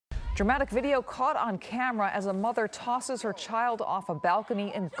Dramatic video caught on camera as a mother tosses her child off a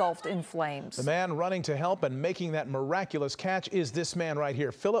balcony engulfed in flames. The man running to help and making that miraculous catch is this man right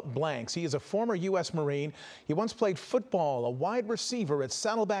here, Phillip Blanks. He is a former U.S. Marine. He once played football, a wide receiver at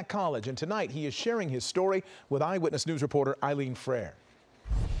Saddleback College, and tonight he is sharing his story with Eyewitness News reporter Eileen Frere.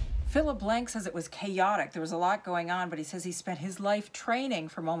 Phillip Blanks says it was chaotic. There was a lot going on, but he says he spent his life training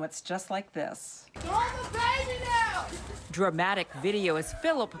for moments just like this. Throw the baby now! Dramatic video as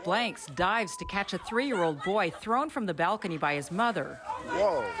Phillip Blanks dives to catch a 3-year-old boy thrown from the balcony by his mother.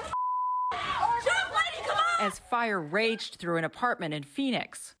 Whoa. Jump, lady, come on! As fire raged through an apartment in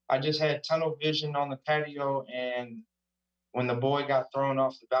Phoenix. I just had tunnel vision on the patio, and when the boy got thrown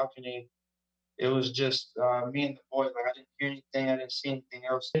off the balcony, it was just me and the boy. Like, I didn't hear anything. I didn't see anything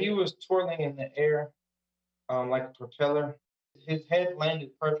else. He was twirling in the air like a propeller. His head landed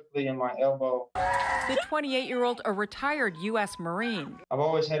perfectly in my elbow. The 28-year-old, a retired U.S. Marine. I've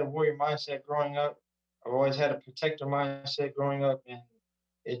always had a warrior mindset growing up. I've always had a protector mindset growing up, and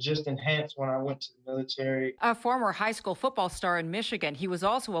it just enhanced when I went to the military. A former high school football star in Michigan, he was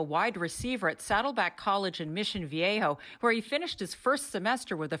also a wide receiver at Saddleback College in Mission Viejo, where he finished his first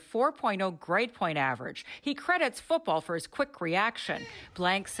semester with a 4.0 grade point average. He credits football for his quick reaction.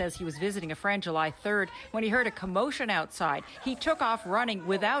 Blanks says he was visiting a friend July 3rd when he heard a commotion outside. He took off running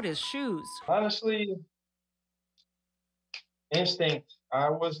without his shoes. Honestly, instinct.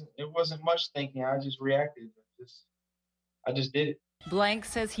 It wasn't much thinking. I just reacted. I just did it. Blanks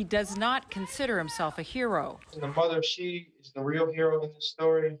says he does not consider himself a hero. The mother, she is the real hero in this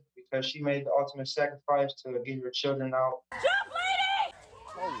story because she made the ultimate sacrifice to get her children out. Jump, lady!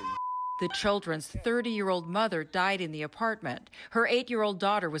 Holy. The children's 30-year-old mother died in the apartment. Her 8-year-old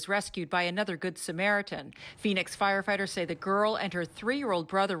daughter was rescued by another Good Samaritan. Phoenix firefighters say the girl and her 3-year-old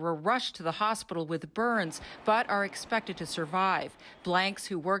brother were rushed to the hospital with burns, but are expected to survive. Blanks,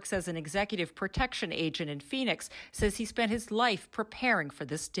 who works as an executive protection agent in Phoenix, says he spent his life preparing for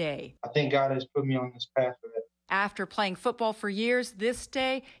this day. I think God has put me on this path for that. After playing football for years, this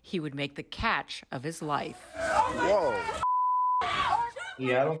day he would make the catch of his life. Whoa.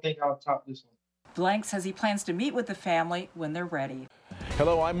 Yeah, I don't think I'll top this one. Blanks says he plans to meet with the family when they're ready.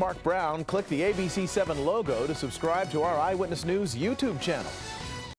 Hello, I'm Mark Brown. Click the ABC7 logo to subscribe to our Eyewitness News YouTube channel.